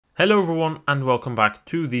Hello everyone and welcome back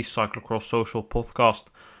to the Cyclocross Social podcast.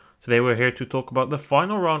 Today we're here to talk about the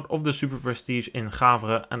final round of the Super Prestige in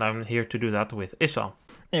Gavere, and I'm here to do that with Issa.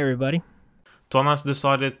 Hey everybody. Ton has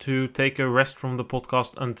decided to take a rest from the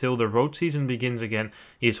podcast until the road season begins again.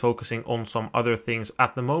 He is focusing on some other things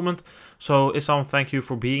at the moment. So Issa, thank you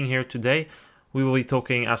for being here today. We will be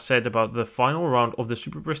talking, as said, about the final round of the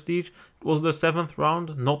Super Prestige. It was the 7th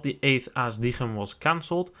round, not the 8th, as Diegem was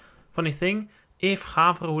cancelled. Funny thing, if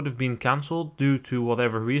Gavere would have been cancelled due to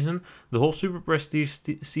whatever reason, the whole Super Prestige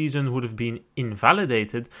season would have been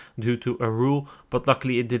invalidated due to a rule, but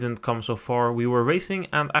luckily it didn't come so far. We were racing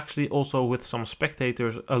and actually also with some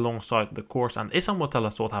spectators alongside the course, and Issam will tell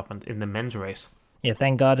us what happened in the men's race. Yeah,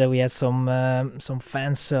 thank God that we had some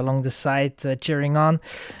fans along the side cheering on.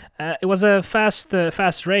 It was a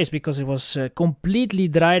fast race because it was completely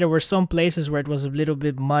dry. There were some places where it was a little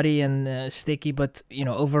bit muddy and sticky, but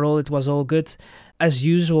overall it was all good. As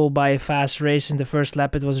usual, by a fast race in the first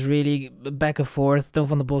lap, it was really back and forth. Tom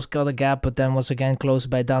van der Bos got a gap, but then was again closed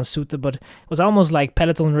by Daan Soete. But it was almost like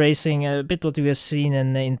peloton racing, a bit what we have seen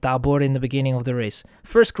in Tabor in the beginning of the race.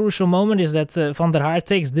 First crucial moment is that Van der Haar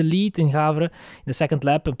takes the lead in Gavere in the second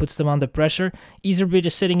lap and puts them under pressure. Iserbyt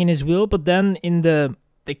is sitting in his wheel, but then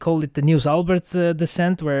they call it the Niels Albert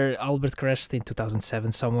descent, where Albert crashed in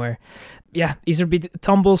 2007 somewhere. Yeah, Iserbyt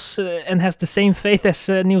tumbles and has the same fate as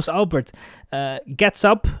Niels Albert. Gets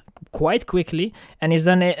up quite quickly and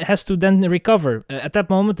has to recover. At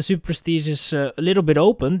that moment, the Super Prestige is a little bit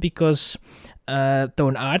open because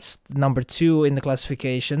Toon Aerts, number 2 in the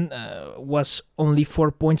classification, was only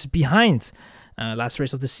 4 points behind. Last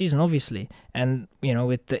race of the season, obviously, and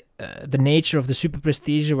with the nature of the Super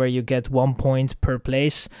Prestige, where you get 1 point per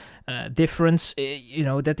place difference,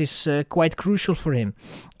 that is quite crucial for him.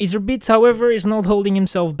 Iserbyt, however, is not holding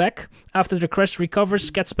himself back. After the crash, recovers,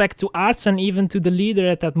 gets back to Aerts and even to the leader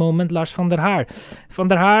at that moment, Lars van der Haar. Van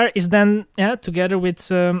der Haar is then, together with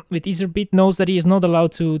Iserbyt, knows that he is not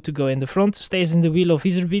allowed to go in the front, stays in the wheel of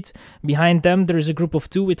Iserbyt. Behind them, there is a group of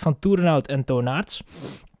 2 with Van Toerenhout and Toon Aerts.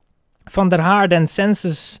 Van der Haar then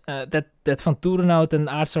senses that Van Toerenhout and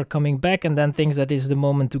Aerts are coming back and then thinks that is the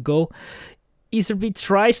moment to go. Iserbyt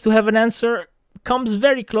tries to have an answer, comes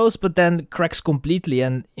very close, but then cracks completely.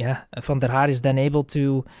 And Van der Haar is then able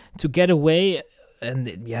to get away, and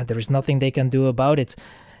there is nothing they can do about it.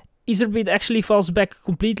 Iserbyt actually falls back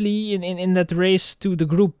completely in that race to the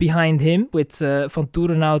group behind him with Van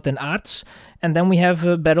Toerenhout and Aerts. And then we have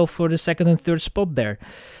a battle for the second and third spot there.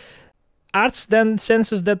 Aerts then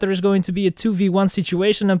senses that there is going to be a 2v1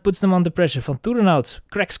 situation and puts them under pressure. Van Toerenhout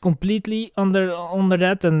cracks completely under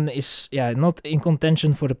that and is not in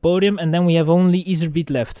contention for the podium. And then we have only Iserbyt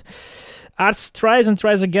left. Aerts tries and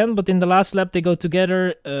tries again, but in the last lap they go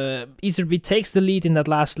together. Iserbyt takes the lead in that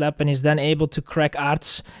last lap and is then able to crack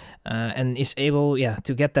Aerts. And is able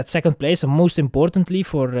to get that second place, and most importantly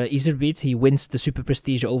for Iserbyt, he wins the Super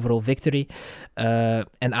Prestige overall victory, and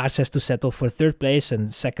Aerts has to settle for third place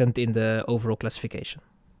and second in the overall classification.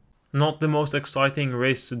 Not the most exciting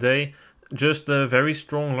race today, just a very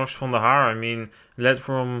strong Lars van der Haar. I mean, led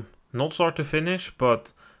from not start to finish,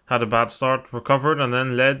 but had a bad start, recovered, and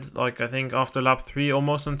then led, I think after lap 3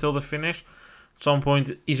 almost until the finish. At some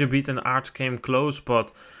point Iserbyt and Aerts came close,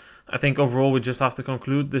 but I think overall we just have to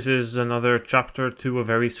conclude this is another chapter to a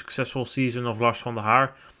very successful season of Lars van der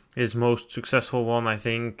Haar. His most successful one, I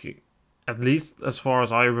think, at least as far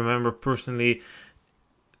as I remember personally,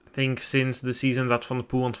 since the season that Van der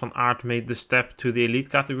Poel and Van Aert made the step to the elite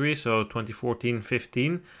category, so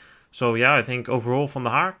 2014-15. So I think overall Van der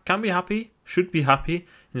Haar can be happy, should be happy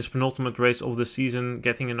in his penultimate race of the season,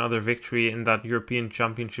 getting another victory in that European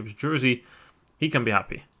Championships jersey. He can be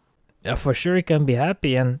happy. Yeah, for sure he can be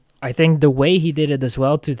happy, and I think the way he did it as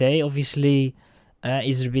well today, obviously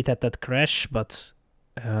Iserbyt had that crash, but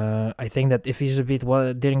I think that if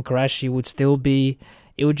Iserbyt didn't crash, he would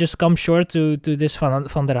just come short to this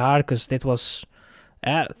Van der Haar, because it was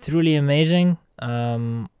truly amazing.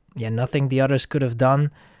 Nothing the others could have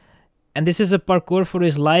done. And this is a parcours for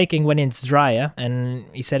his liking when it's dry, and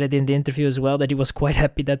he said it in the interview as well, that he was quite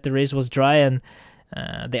happy that the race was dry, and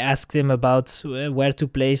they asked him about where to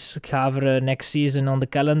place Gavere next season on the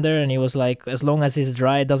calendar, and he was like, as long as it's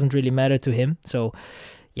dry, it doesn't really matter to him. So,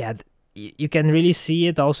 you can really see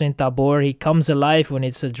it also in Tabor. He comes alive when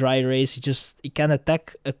it's a dry race. He can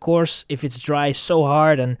attack a course if it's dry so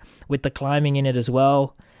hard, and with the climbing in it as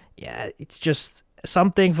well. Yeah, it's just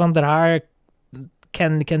something Van der Haar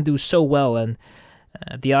can do so well, and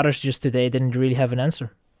the others just today didn't really have an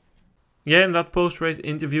answer. Yeah, in that post-race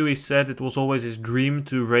interview he said it was always his dream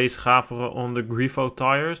to race Gavere on the Grifo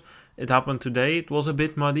tires. It happened today. It was a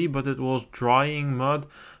bit muddy, but it was drying mud,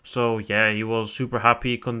 So yeah, he was super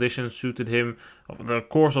happy. Conditions suited him. The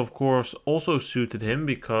course, of course, also suited him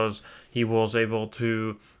because he was able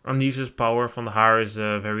to unleash his power. Van der Haar is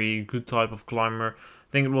a very good type of climber.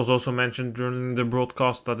 I think it was also mentioned during the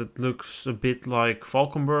broadcast that it looks a bit like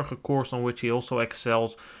Valkenburg, a course on which he also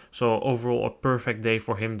excels. So overall, a perfect day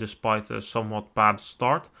for him despite a somewhat bad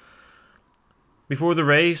start. Before the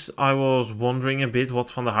race, I was wondering a bit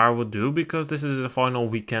what Van der Haar would do because this is the final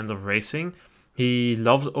weekend of racing. He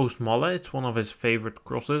loves Oostmalle, it's one of his favorite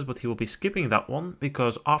crosses, but he will be skipping that one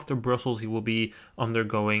because after Brussels he will be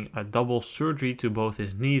undergoing a double surgery to both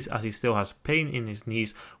his knees as he still has pain in his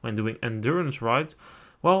knees when doing endurance rides.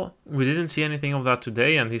 Well, we didn't see anything of that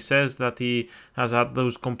today, and he says that he has had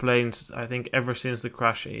those complaints, I think, ever since the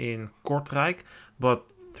crash in Kortrijk, but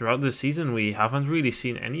throughout the season we haven't really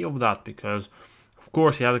seen any of that because of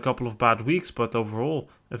course, he had a couple of bad weeks, but overall,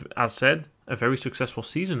 as said, a very successful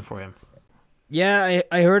season for him. Yeah,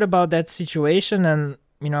 I heard about that situation, and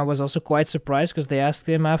I was also quite surprised because they asked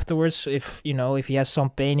him afterwards if he has some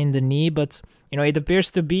pain in the knee, but it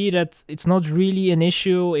appears to be that it's not really an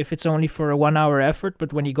issue if it's only for a 1 hour effort,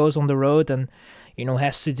 but when he goes on the road and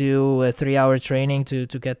has to do a 3 hour training to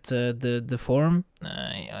get the form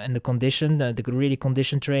and the condition, the really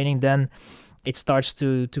condition training, then it starts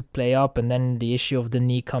to play up, and then the issue of the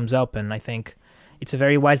knee comes up, and I think it's a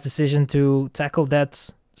very wise decision to tackle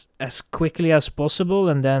that as quickly as possible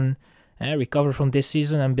and then recover from this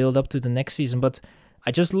season and build up to the next season. But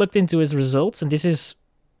I just looked into his results, and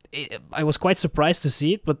I was quite surprised to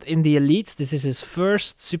see it, but in the elites, this is his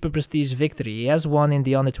first Super Prestige victory. He has won in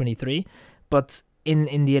the under 23, but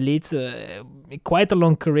in the elites, quite a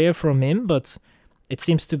long career from him, but it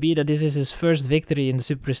seems to be that this is his first victory in the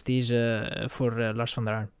Super Prestige for Lars van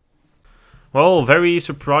der Haar. Well, very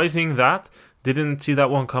surprising that. Didn't see that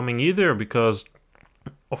one coming either because,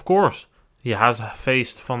 of course, he has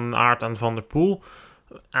faced Van Aert and Van der Poel,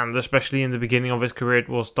 and especially in the beginning of his career it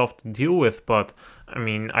was tough to deal with, but I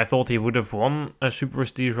mean, I thought he would have won a Super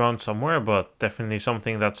Prestige round somewhere, but definitely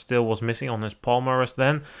something that still was missing on his palmarès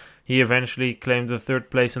then. He eventually claimed the third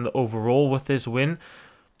place in the overall with this win.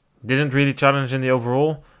 Didn't really challenge in the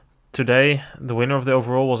overall. Today, the winner of the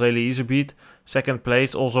overall was Eli Iserbyt. Second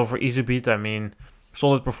place also for Iserbyt. I mean,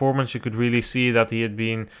 solid performance. You could really see that he had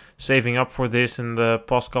been saving up for this in the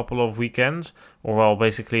past couple of weekends. Or, well,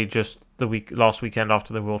 basically just the last weekend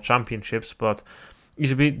after the World Championships. But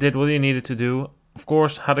Iserbyt did what he needed to do. Of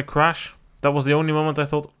course, had a crash. That was the only moment I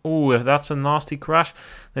thought, oh, if that's a nasty crash,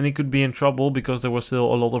 then he could be in trouble because there were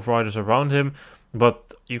still a lot of riders around him.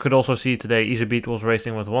 But you could also see today Iserbyt was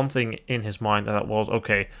racing with one thing in his mind, and that was,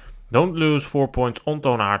 okay, don't lose 4 points on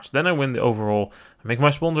Toon Aerts, then I win the overall. I make my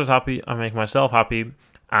sponsors happy, I make myself happy,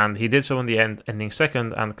 and he did so in the end, ending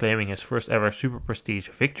second and claiming his first ever Super Prestige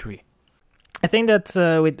victory. I think that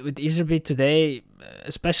with Iserbyt today,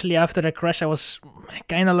 especially after the crash, I was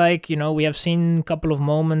kind of like, we have seen a couple of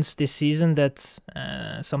moments this season that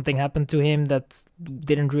something happened to him that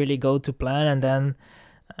didn't really go to plan, and then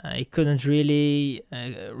he couldn't really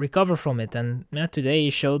recover from it. And today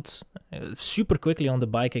he showed super quickly on the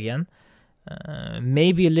bike again.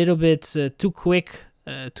 Maybe a little bit too quick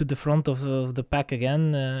to the front of the pack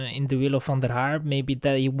again in the wheel of Van der Haar. Maybe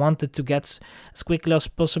that he wanted to get as quickly as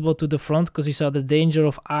possible to the front because he saw the danger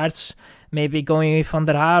of Aerts maybe going with Van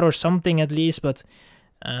der Haar or something at least. But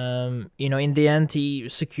in the end, he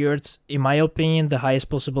secured, in my opinion, the highest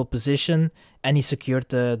possible position, and he secured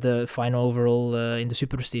the final overall in the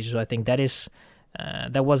Super Prestige. So I think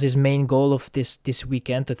that was his main goal of this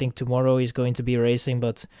weekend. I think tomorrow he's going to be racing,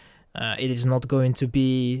 but it is not going to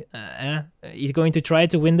be. He's going to try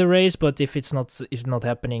to win the race, but if it's not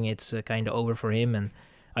happening, it's kind of over for him. And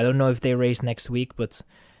I don't know if they race next week, but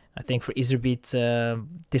I think for Iserbyt,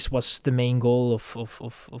 this was the main goal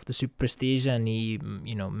of the Super Prestige, and he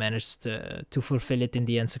managed to fulfill it in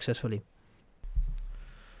the end successfully.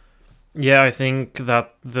 Yeah, I think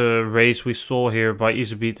that the race we saw here by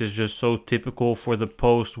Iserbyt is just so typical for the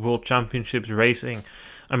post-World Championships racing.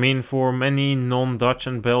 I mean, for many non-Dutch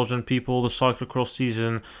and Belgian people, the cyclocross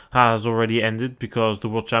season has already ended because the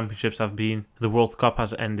World Championships the World Cup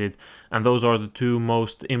has ended. And those are the two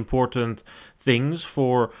most important things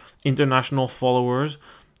for international followers.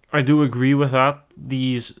 I do agree with that.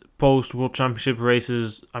 These post-World Championship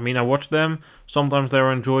races, I mean, I watch them. Sometimes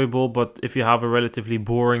they're enjoyable, but if you have a relatively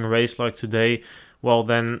boring race like today, well,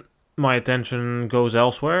 then my attention goes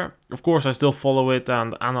elsewhere. Of course, I still follow it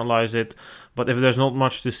and analyze it, but if there's not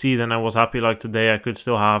much to see, then I was happy like today I could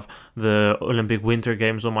still have the Olympic Winter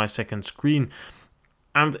Games on my second screen.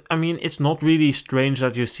 And I mean, it's not really strange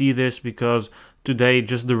that you see this, because today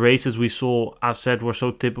just the races we saw, as said, were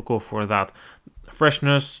so typical for that.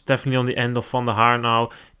 Freshness definitely on the end of Van der Haar now.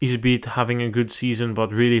 Iserbyt having a good season,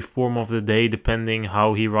 but really form of the day depending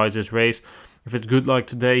how he rides his race. If it's good like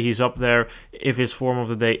today, he's up there. If his form of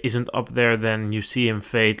the day isn't up there, then you see him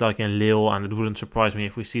fade like in Lille, and it wouldn't surprise me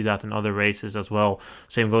if we see that in other races as well.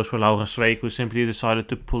 Same goes for Laurens Sweeck, who simply decided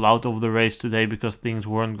to pull out of the race today because things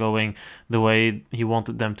weren't going the way he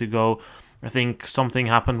wanted them to go. I think something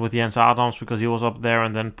happened with Jens Adams because he was up there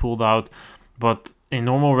and then pulled out. But in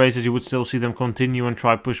normal races, you would still see them continue and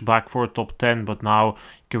try push back for a top 10. But now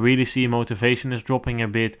you can really see motivation is dropping a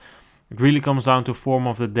bit. It really comes down to form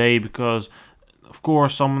of the day, because of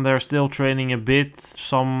course, some they're still training a bit,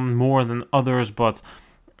 some more than others, but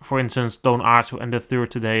for instance, Toon Aerts, who ended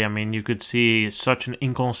third today, I mean, you could see such an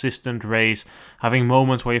inconsistent race, having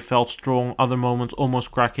moments where he felt strong, other moments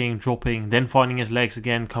almost cracking, dropping, then finding his legs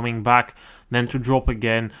again, coming back, then to drop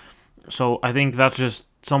again. So I think that's just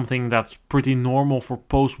something that's pretty normal for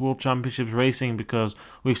post-World Championships racing, because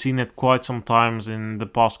we've seen it quite some times in the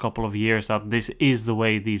past couple of years that this is the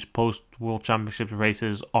way these post-World Championships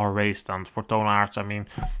races are raced. And for Toon Aerts, I mean,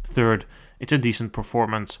 third, it's a decent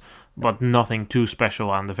performance, but nothing too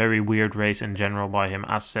special, and a very weird race in general by him,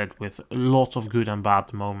 as said, with lots of good and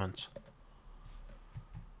bad moments.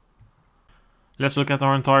 Let's look at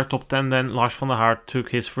our entire top 10 then. Lars van der Haar took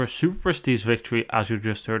his first Super Prestige victory, as you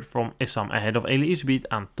just heard from Issam, ahead of Eli Iserbyt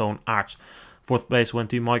and Toon Aerts. Fourth place went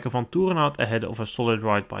to Maaike van Toerenhout, ahead of a solid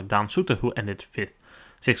ride by Daan Soete, who ended 5th.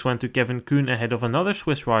 Sixth went to Kevin Kuhn, ahead of another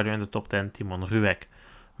Swiss rider in the top 10, Timon Ruwec.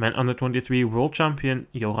 Men under 23 world champion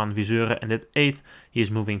Johan Viseur ended 8th. He is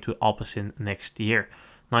moving to Alpecin next year.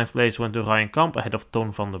 Ninth place went to Ryan Kamp, ahead of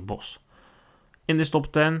Toon van der Bos. In this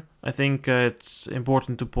top 10, I think it's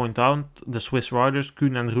important to point out the Swiss riders,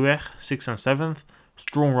 Kuhn and Ruwec, 6th and 7th.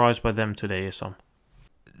 Strong rise by them today, Issam.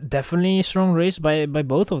 Definitely a strong race by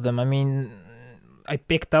both of them. I mean, I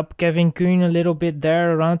picked up Kevin Kuhn a little bit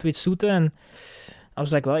there around with Soete, and I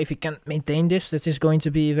was like, well, if he can maintain this is going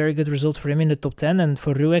to be a very good result for him in the top 10. And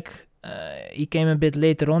for Ruwec, he came a bit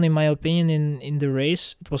later on, in my opinion, in the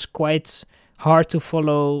race. It was quite hard to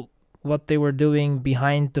follow what they were doing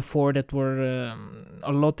behind the four that were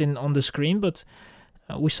a lot on the screen, but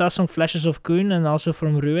we saw some flashes of Kuhn and also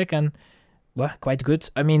from Ruwec, and well, quite good.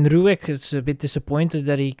 I mean, Ruwec is a bit disappointed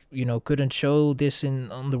that he couldn't show this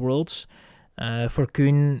on the Worlds. For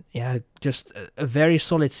Kuhn, yeah, just a very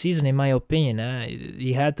solid season in my opinion.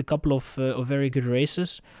 He had a couple of very good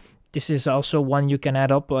races. This is also one you can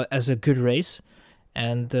add up as a good race,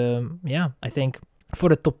 and I think for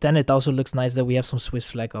the top 10, it also looks nice that we have some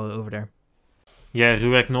Swiss flag all over there. Yeah,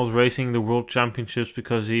 Ruwec not racing the World Championships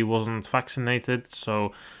because he wasn't vaccinated,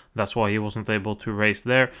 so that's why he wasn't able to race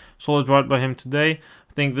there. Solid ride by him today.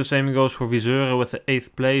 I think the same goes for Viseur with the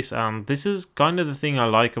 8th place, and this is kind of the thing I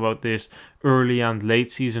like about this early and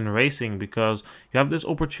late season racing, because you have this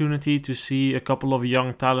opportunity to see a couple of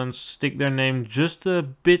young talents stick their name just a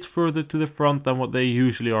bit further to the front than what they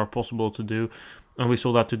usually are possible to do. And we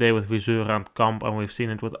saw that today with Viseur and Kamp, and we've seen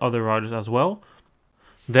it with other riders as well.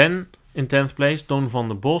 Then, in 10th place, Toon van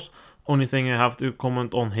der Bos. Only thing I have to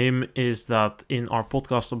comment on him is that in our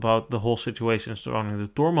podcast about the whole situation surrounding the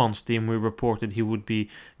Tormans team, we reported he would be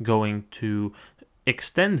going to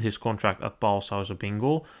extend his contract at Paulshauser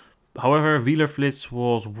Bingoal. However, Wielerflits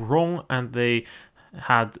was wrong, and they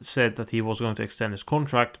had said that he was going to extend his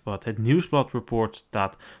contract, but het Nieuwsblad reports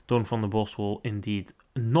that Toon van der Bos will indeed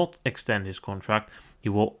not extend his contract. He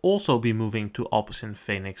will also be moving to Alpecin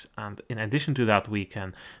Phoenix, and in addition to that, we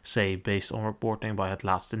can say, based on reporting by Het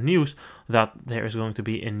Laatste Nieuws, that there is going to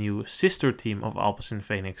be a new sister team of Alpecin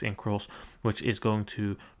Phoenix in cross, which is going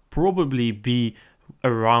to probably be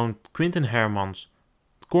around Quinten Hermans,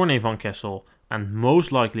 Corné van Kessel, and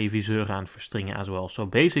most likely Viseur and Verstringen as well. So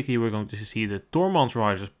basically, we're going to see the Tormans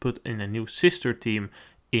riders put in a new sister team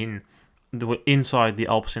inside the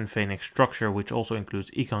Alpecin Phoenix structure, which also includes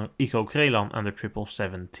Ico Krelan and the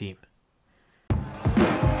 777 team.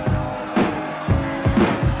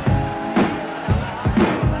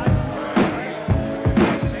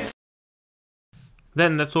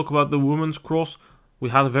 Then let's talk about the women's cross. We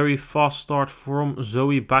had a very fast start from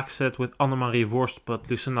Zoe Backset with Annemarie Worst, but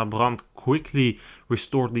Lucinda Brandt quickly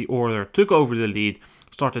restored the order, took over the lead,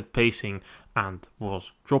 started pacing, and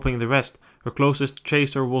was dropping the rest. Her closest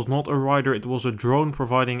chaser was not a rider, it was a drone,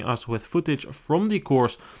 providing us with footage from the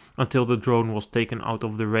course until the drone was taken out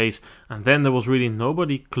of the race, and then there was really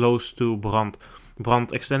nobody close to Brandt.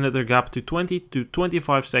 Brandt extended their gap to 20 to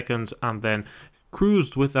 25 seconds and then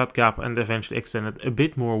cruised with that gap and eventually extended a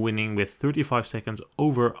bit more, winning with 35 seconds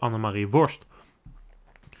over Annemarie Worst.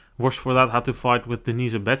 Worst for that had to fight with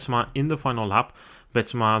Denise Betsma in the final lap.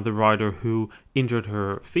 Betsma, the rider who injured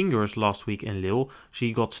her fingers last week in Lille,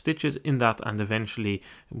 she got stitches in that and eventually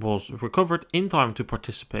was recovered in time to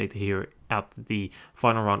participate here at the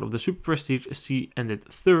final round of the Super Prestige. She ended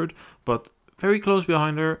third, but very close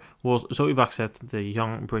behind her was Zoe Bachsted, the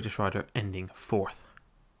young British rider, ending fourth.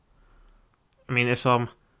 I mean,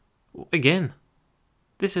 again,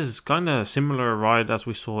 this is kind of a similar ride as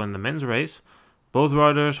we saw in the men's race. Both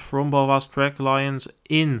riders from Baloise Trek Lions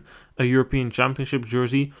in a European Championship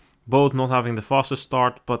jersey, both not having the fastest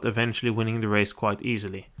start, but eventually winning the race quite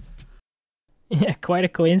easily. Yeah, quite a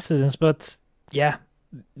coincidence, but yeah,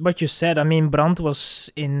 what you said. I mean, Brandt was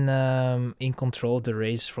in control of the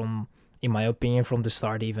race in my opinion, from the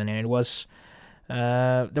start even, and it was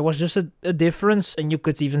there was just a difference, and you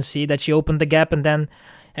could even see that she opened the gap and then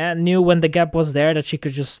knew when the gap was there that she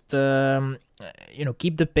could just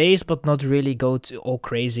keep the pace but not really go all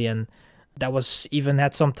crazy. And that was even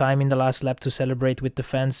had some time in the last lap to celebrate with the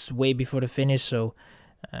fans way before the finish. So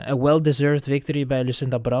a well-deserved victory by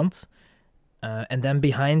Lucinda Brandt. And then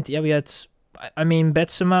behind, we had, I mean,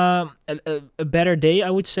 Betsema, a better day, I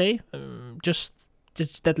would say. Just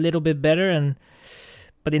that little bit better.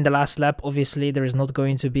 But in the last lap, obviously, there is not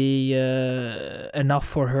going to be enough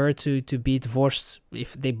for her to beat Vorst.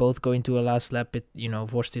 If they both go into a last lap,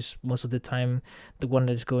 Vorst is most of the time the one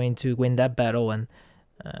that's going to win that battle. And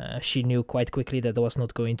she knew quite quickly that was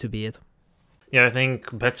not going to be it. Yeah, I think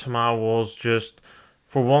Betsema was just,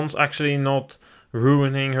 for once, actually not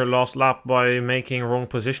ruining her last lap by making wrong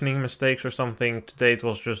positioning mistakes or something. Today it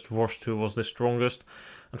was just Vorst who was the strongest.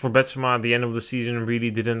 And for Betsema, at the end of the season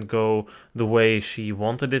really didn't go the way she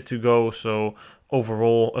wanted it to go. So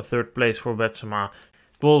overall, a third place for Betsema.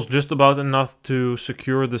 It was just about enough to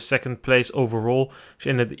secure the second place overall.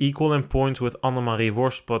 She ended equal in points with Annemarie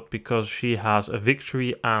Worst, but because she has a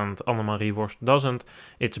victory and Annemarie Worst doesn't,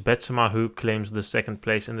 it's Betsema who claims the second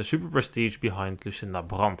place in the Super Prestige behind Lucinda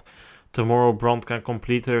Brandt. Tomorrow, Brandt can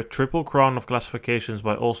complete her triple crown of classifications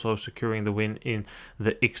by also securing the win in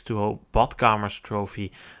the X2O Badkamers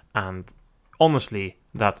Trophy. And honestly,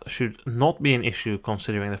 that should not be an issue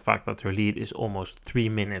considering the fact that her lead is almost 3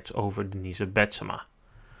 minutes over Denise Betsema.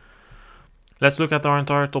 Let's look at our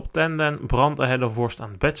entire top 10 then. Brandt ahead of Worst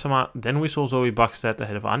and Betsema. Then we saw Zoe Bachsted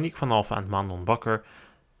ahead of Aniek van Alphen and Manon Bakker.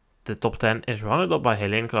 The top 10 is rounded up by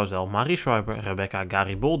Helene Clauzel, Marie Schreiber, Rebecca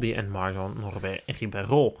Gariboldi and Marion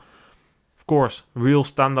Norbert-Ribeiro. Of course, real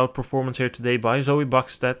standout performance here today by Zoe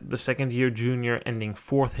Bachsted, the second-year junior, ending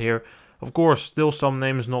fourth here. Of course, still some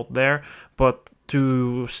names not there, but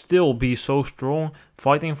to still be so strong,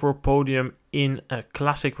 fighting for a podium in a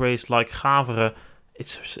classic race like Gavere,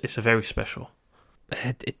 it's a very special.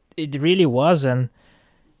 It really was, and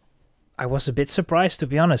I was a bit surprised, to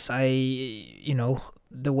be honest.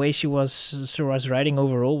 The way she was riding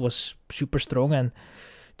overall was super strong, and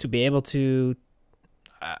to be able to.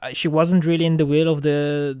 She wasn't really in the wheel of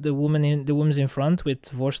the women's in front with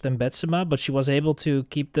Vorst and Betsema, but she was able to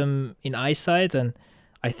keep them in eyesight, and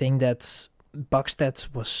I think that Bachsted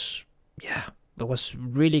was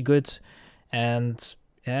really good, and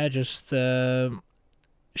just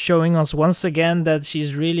showing us once again that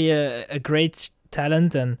she's really a great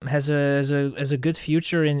talent and has a good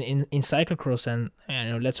future in cyclocross,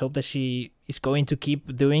 and let's hope that she is going to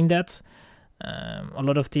keep doing that. A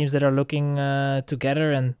lot of teams that are looking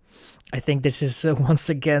together, and I think this is once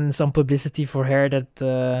again some publicity for her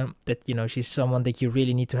that she's someone that you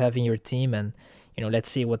really need to have in your team, and let's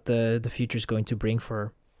see what the future is going to bring for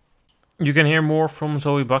her. You can hear more from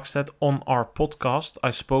Zoe Bachsted on our podcast.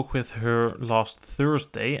 I spoke with her last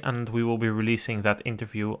Thursday, and we will be releasing that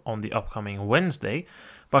interview on the upcoming Wednesday.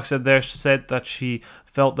 Bachsted there said that she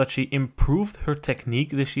felt that she improved her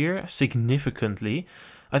technique this year significantly.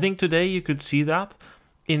 I think today you could see that.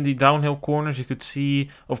 In the downhill corners you could see,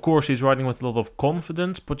 of course she's riding with a lot of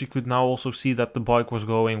confidence, but you could now also see that the bike was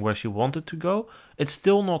going where she wanted to go. It's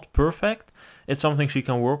still not perfect, it's something she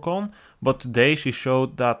can work on, but today she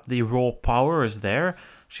showed that the raw power is there.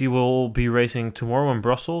 She will be racing tomorrow in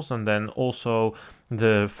Brussels and then also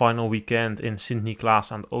the final weekend in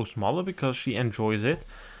Sint-Niklaas and Oostmalle because she enjoys it,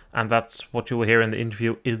 and that's what you will hear in the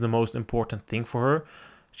interview is the most important thing for her.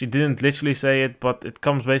 She didn't literally say it, but it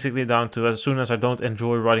comes basically down to as soon as I don't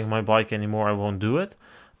enjoy riding my bike anymore, I won't do it.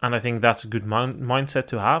 And I think that's a good mindset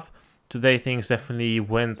to have. Today things definitely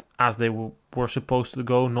went as they were supposed to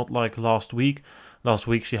go, not like last week. Last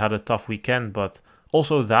week she had a tough weekend, but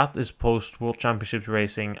also that is post-World Championships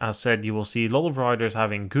racing. As said, you will see a lot of riders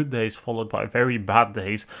having good days followed by very bad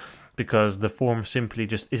days because the form simply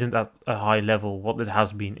just isn't at a high level what it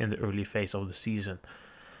has been in the early phase of the season.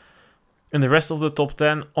 In the rest of the top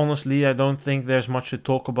 10, honestly, I don't think there's much to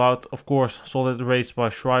talk about. Of course, solid race by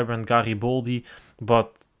Schreiber and Garibaldi,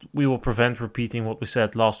 but we will prevent repeating what we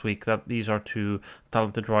said last week, that these are two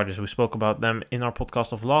talented riders. We spoke about them in our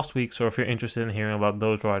podcast of last week, so if you're interested in hearing about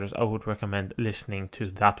those riders, I would recommend listening to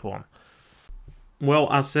that one.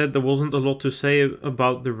 Well, as said, there wasn't a lot to say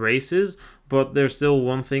about the races, but there's still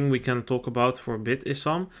one thing we can talk about for a bit,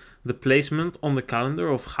 Issam. The placement on the calendar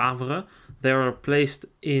of Gavere. They are placed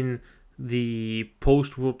in the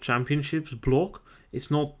post-World Championships block.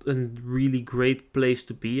 It's not a really great place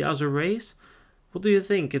to be as a race. What do you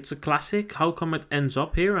think? It's a classic. How come it ends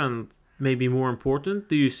up here? And maybe more important,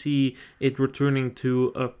 do you see it returning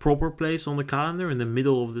to a proper place on the calendar in the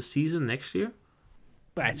middle of the season next year?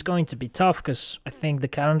 But it's going to be tough because I think the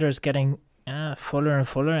calendar is getting fuller and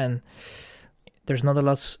fuller, and there's not a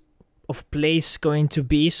lot of place going to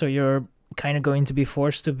be, so you're kind of going to be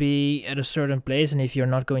forced to be at a certain place, and if you're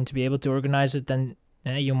not going to be able to organize it, then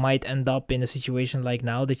you might end up in a situation like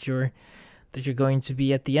now that you're going to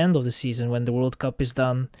be at the end of the season when the World Cup is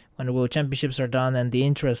done, when the World Championships are done, and the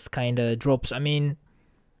interest kind of drops. I mean,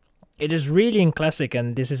 it is really in classic,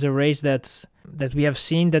 and this is a race that we have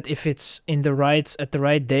seen that if it's at the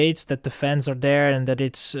right dates, that the fans are there, and that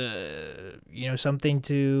it's something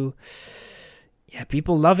to. Yeah,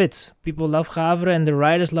 people love it. People love Gavere, and the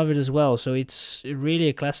riders love it as well. So it's really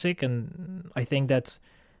a classic, and I think that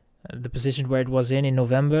the position where it was in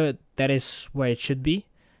November, that is where it should be.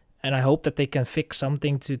 And I hope that they can fix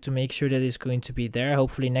something to make sure that it's going to be there.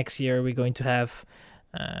 Hopefully next year we're going to have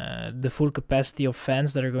the full capacity of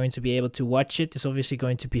fans that are going to be able to watch it. It's obviously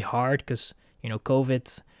going to be hard because,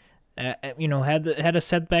 COVID, had a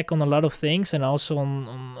setback on a lot of things, and also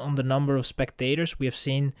on the number of spectators. We have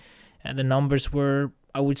seen the numbers were,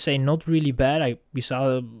 I would say, not really bad. We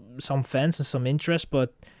saw some fans and some interest,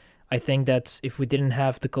 but I think that if we didn't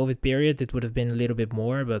have the COVID period, it would have been a little bit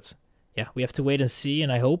more. But yeah, we have to wait and see,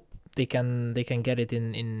 and I hope they can get it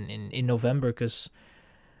in November, because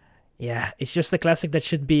yeah, it's just a classic that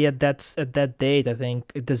should be at that date. I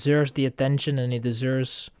think it deserves the attention, and it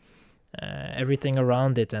deserves everything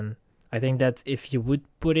around it. And I think that if you would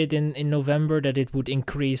put it in November, that it would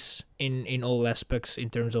increase in all aspects in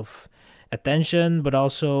terms of attention, but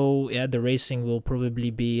also the racing will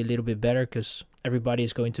probably be a little bit better because everybody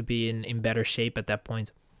is going to be in better shape at that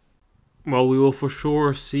point. Well, we will for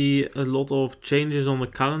sure see a lot of changes on the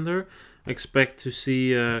calendar. Expect to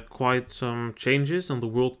see quite some changes on the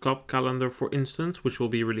World Cup calendar, for instance, which will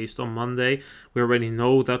be released on Monday. We already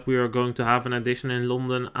know that we are going to have an edition in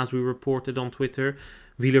London, as we reported on Twitter.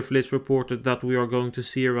 Wielerflits reported that we are going to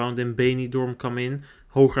see around in Benidorm come in.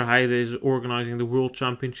 Hogerheide is organizing the World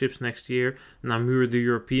Championships next year. Namur the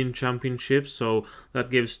European Championships, so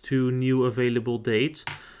that gives 2 new available dates.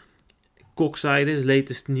 Kokzijde's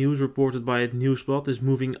latest news reported by Nieuwsblad is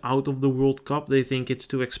moving out of the World Cup. They think it's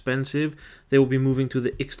too expensive. They will be moving to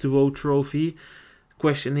the X2O Trophy.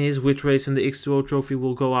 Question is, which race in the X2O Trophy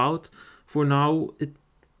will go out? For now,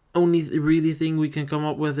 only really thing we can come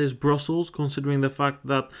up with is Brussels, considering the fact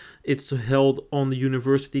that it's held on the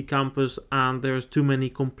university campus and there's too many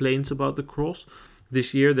complaints about the cross.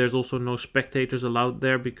 This year there's also no spectators allowed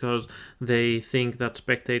there because they think that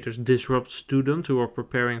spectators disrupt students who are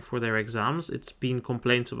preparing for their exams. It's been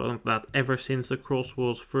complaints about that ever since the cross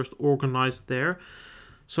was first organized there.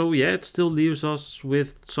 So yeah, it still leaves us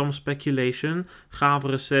with some speculation.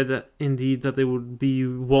 Gavere said indeed that they would be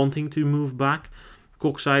wanting to move back.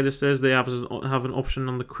 Kokzijde says they have an option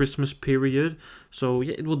on the Christmas period. So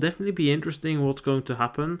yeah, it will definitely be interesting what's going to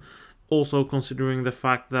happen. Also considering the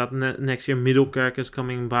fact that next year Middelkerk is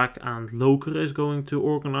coming back and Lokeren is going to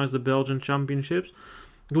organize the Belgian Championships.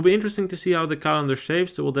 It will be interesting to see how the calendar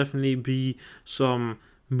shapes. There will definitely be some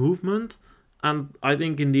movement. And I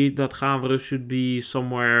think indeed that Gavere should be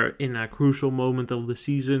somewhere in a crucial moment of the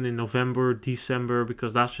season in November, December,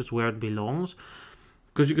 because that's just where it belongs.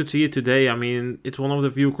 Because you could see it today. I mean, it's one of the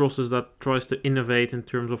few crosses that tries to innovate in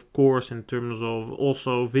terms of course, in terms of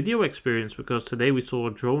also video experience. Because today we saw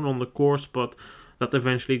a drone on the course, but that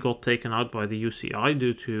eventually got taken out by the UCI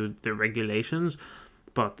due to the regulations.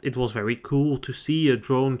 But it was very cool to see a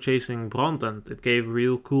drone chasing Brandt, and it gave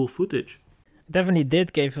real cool footage. Definitely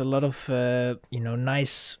did give a lot of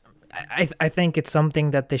nice. I think it's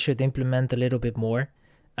something that they should implement a little bit more.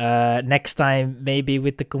 Next time, maybe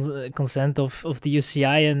with the consent of the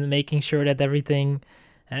UCI and making sure that everything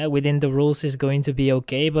within the rules is going to be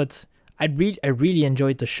okay. But I really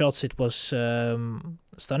enjoyed the shots. It was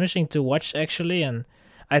astonishing to watch, actually, and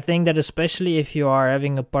I think that especially if you are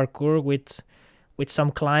having a parcours with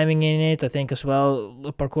some climbing in it, I think as well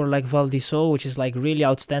a parcours like Val d'Isole, which is like really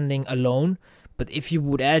outstanding alone, But if you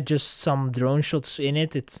would add just some drone shots in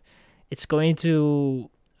it, it's going to.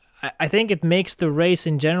 I think it makes the race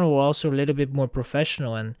in general also a little bit more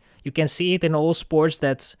professional, and you can see it in all sports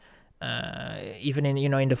that even in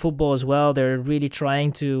in the football as well, they're really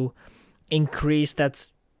trying to increase that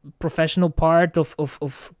professional part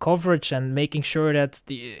of coverage and making sure that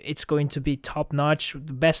it's going to be top notch,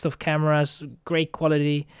 the best of cameras, great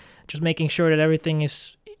quality, just making sure that everything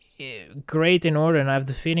is great in order. And I have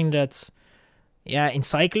the feeling that in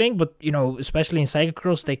cycling, but especially in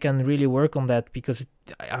cyclocross, they can really work on that, because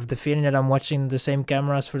I have the feeling that I'm watching the same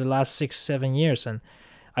cameras for the last 6-7 years, and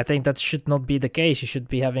I think that should not be the case. You should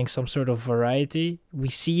be having some sort of variety. We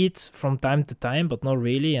see it from time to time, but not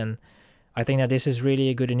really, and I think that this is really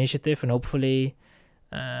a good initiative, and hopefully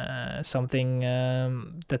something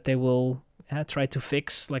that they will try to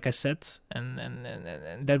fix, like I said,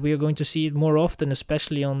 and that we are going to see it more often,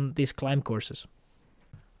 especially on these climb courses.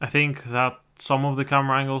 I think that some of the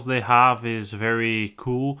camera angles they have is very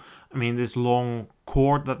cool. I mean, this long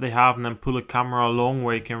cord that they have, and then pull a camera along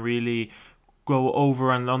where you can really go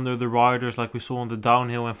over and under the riders, like we saw on the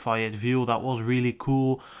downhill in Fayetteville. That was really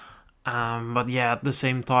cool. But yeah, at the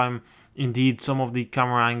same time, indeed, some of the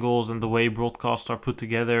camera angles and the way broadcasts are put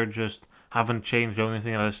together just haven't changed. The only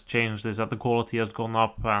thing that has changed is that the quality has gone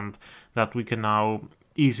up, and that we can now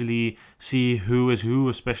easily see who is who,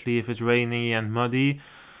 especially if it's rainy and muddy.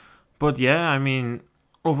 But yeah, I mean,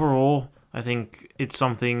 overall, I think it's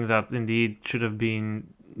something that indeed should have been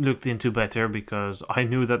looked into better, because I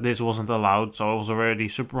knew that this wasn't allowed, so I was already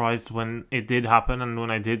surprised when it did happen, and when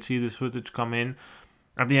I did see this footage come in.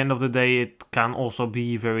 At the end of the day, it can also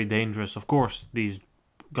be very dangerous. Of course, these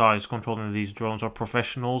guys controlling these drones are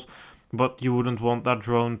professionals, but you wouldn't want that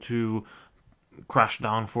drone to crash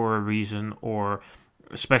down for a reason, or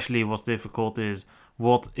especially what's difficult is,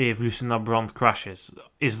 what if Lucinda Brandt crashes?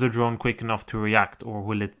 Is the drone quick enough to react, or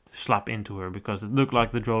will it slap into her? Because it looked like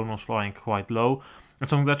the drone was flying quite low. It's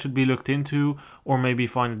something that should be looked into, or maybe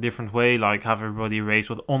find a different way, like have everybody race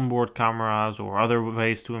with onboard cameras, or other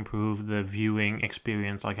ways to improve the viewing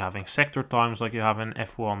experience, like having sector times like you have in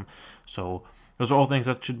F1. So those are all things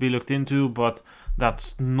that should be looked into, but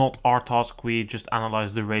that's not our task. We just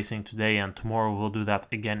analyze the racing today, and tomorrow we'll do that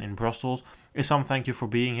again in Brussels. Issam, thank you for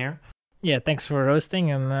being here. Yeah, thanks for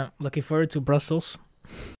hosting, and looking forward to Brussels.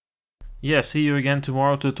 Yeah, see you again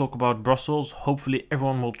tomorrow to talk about Brussels. Hopefully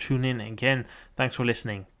everyone will tune in again. Thanks for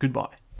listening. Goodbye.